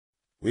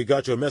We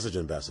got your message,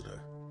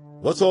 Ambassador.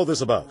 What's all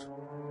this about?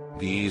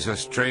 These are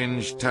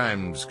strange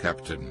times,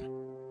 Captain.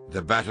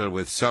 The battle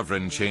with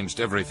Sovereign changed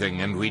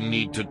everything, and we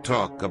need to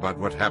talk about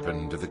what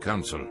happened to the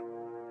Council.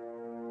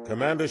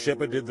 Commander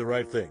Shepard did the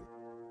right thing.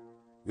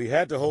 We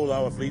had to hold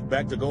our fleet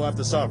back to go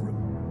after Sovereign.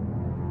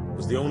 It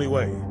was the only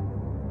way.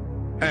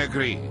 I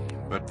agree,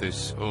 but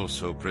this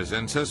also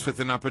presents us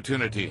with an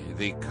opportunity.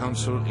 The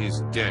Council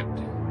is dead.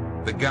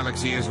 The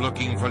galaxy is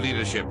looking for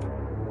leadership.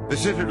 The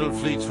Citadel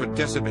fleets were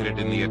decimated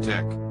in the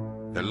attack.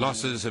 Their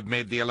losses have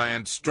made the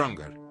Alliance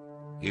stronger.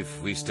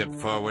 If we step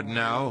forward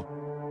now,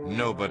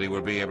 nobody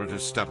will be able to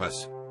stop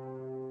us.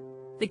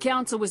 The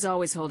Council was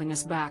always holding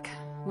us back.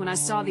 When I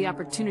saw the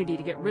opportunity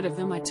to get rid of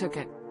them, I took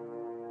it.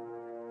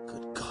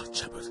 Good God,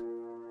 Shepard.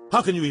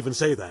 How can you even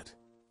say that?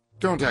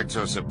 Don't act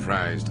so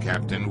surprised,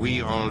 Captain.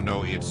 We all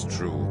know it's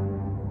true.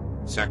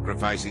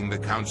 Sacrificing the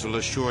Council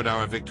assured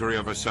our victory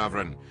over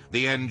Sovereign.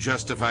 The end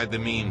justified the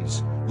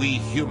means. We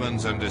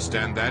humans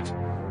understand that.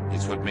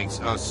 It's what makes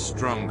us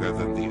stronger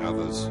than the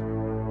others.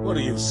 What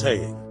are you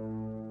saying?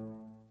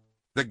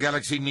 The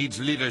galaxy needs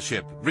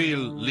leadership, real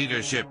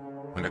leadership.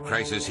 When a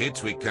crisis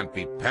hits, we can't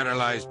be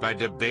paralyzed by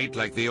debate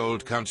like the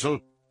old Council.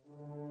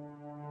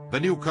 The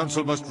new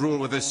Council must rule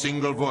with a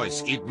single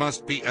voice. It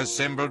must be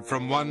assembled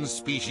from one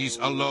species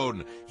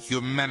alone,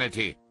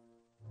 humanity.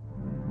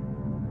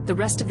 The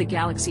rest of the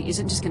galaxy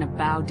isn't just gonna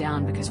bow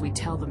down because we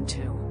tell them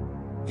to.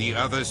 The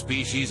other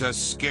species are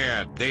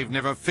scared. They've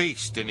never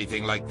faced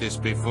anything like this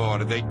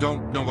before. They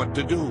don't know what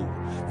to do.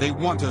 They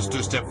want us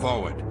to step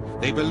forward.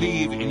 They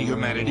believe in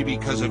humanity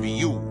because of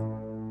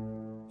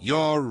you.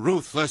 Your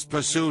ruthless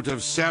pursuit of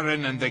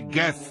Saren and the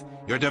Geth,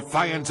 your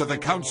defiance of the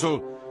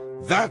Council,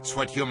 that's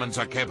what humans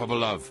are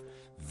capable of.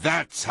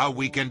 That's how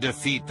we can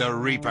defeat the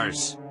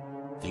Reapers.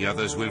 The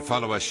others will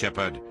follow us,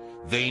 Shepard.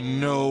 They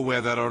know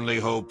we're their only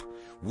hope.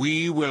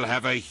 We will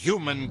have a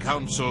human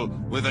council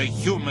with a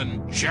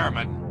human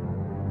chairman.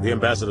 The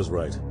Ambassador's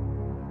right.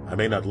 I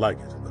may not like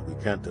it, but we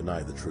can't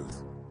deny the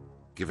truth.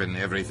 Given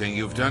everything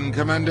you've done,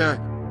 Commander,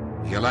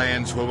 the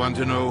Alliance will want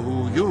to know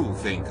who you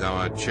think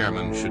our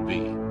chairman should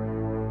be.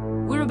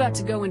 We're about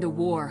to go into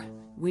war.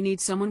 We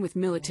need someone with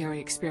military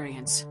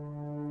experience.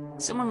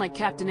 Someone like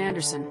Captain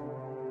Anderson.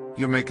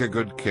 You make a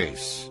good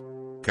case.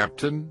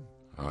 Captain,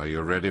 are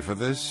you ready for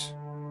this?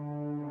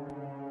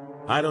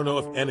 I don't know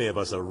if any of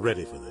us are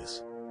ready for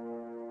this,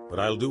 but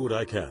I'll do what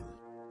I can.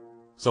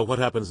 So what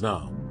happens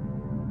now?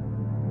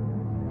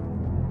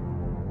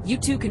 You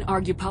two can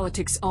argue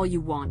politics all you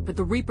want, but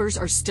the Reapers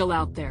are still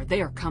out there.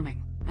 They are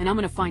coming, and I'm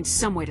gonna find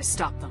some way to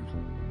stop them.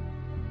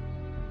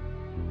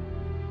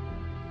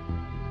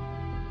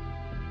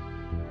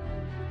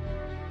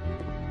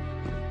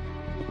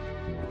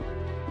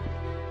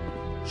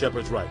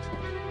 Shepard's right.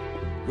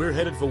 We're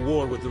headed for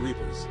war with the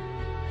Reapers.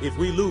 If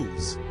we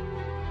lose,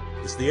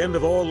 it's the end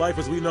of all life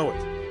as we know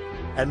it.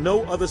 And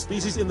no other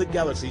species in the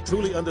galaxy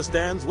truly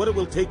understands what it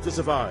will take to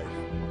survive.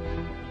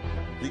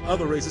 The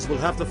other races will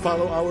have to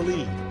follow our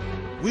lead.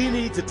 We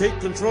need to take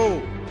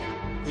control.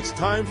 It's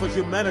time for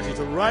humanity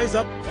to rise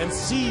up and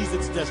seize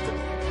its destiny.